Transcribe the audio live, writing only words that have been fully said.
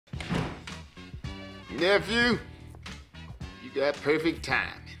Nephew, you got perfect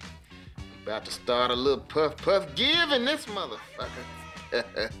timing. About to start a little puff give in this motherfucker.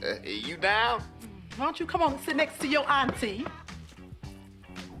 You down? Why don't you come on and sit next to your auntie?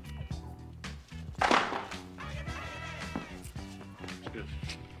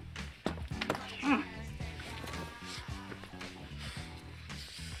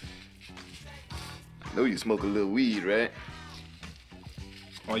 I know you smoke a little weed, right?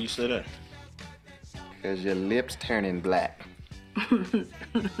 Why you say that? Because your lips turning black.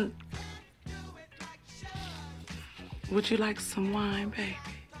 Would you like some wine, baby?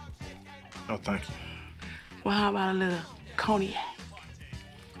 No, thank you. Well, how about a little cognac?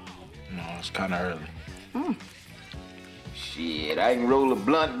 No, it's kind of early. Shit, I can roll a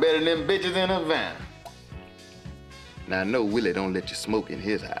blunt better than them bitches in Havana. Now, I know Willie don't let you smoke in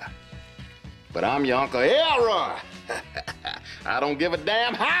his house. But I'm your Uncle Elroy. I don't give a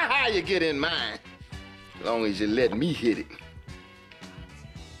damn how high you get in mine, as long as you let me hit it.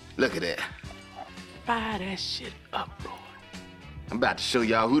 Look at that. Fire that shit up, boy. I'm about to show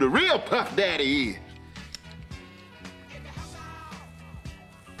y'all who the real Puff Daddy is.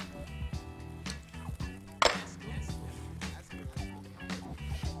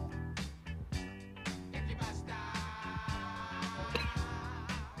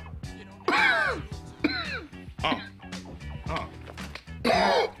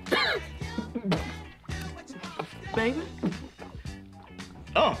 Baby?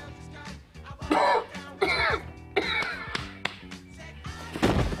 Oh.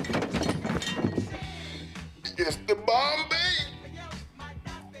 It's the Bombay.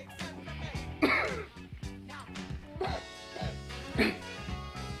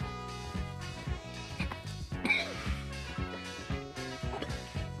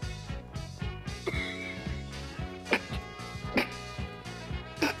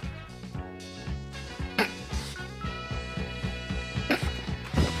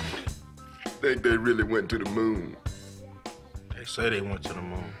 Think they really went to the moon. They say they went to the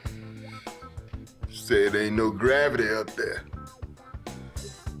moon. Said ain't no gravity up there.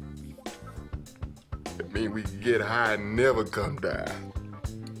 That mean we can get high and never come down.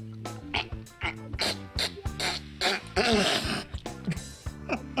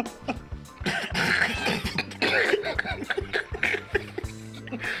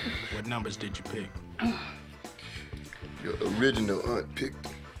 What numbers did you pick? Your original aunt picked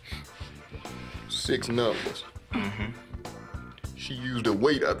 6 numbers. She used a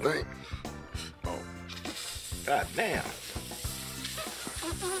weight, I think. Oh. God damn.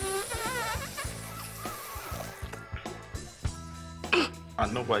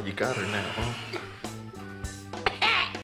 I know why you got her now, huh?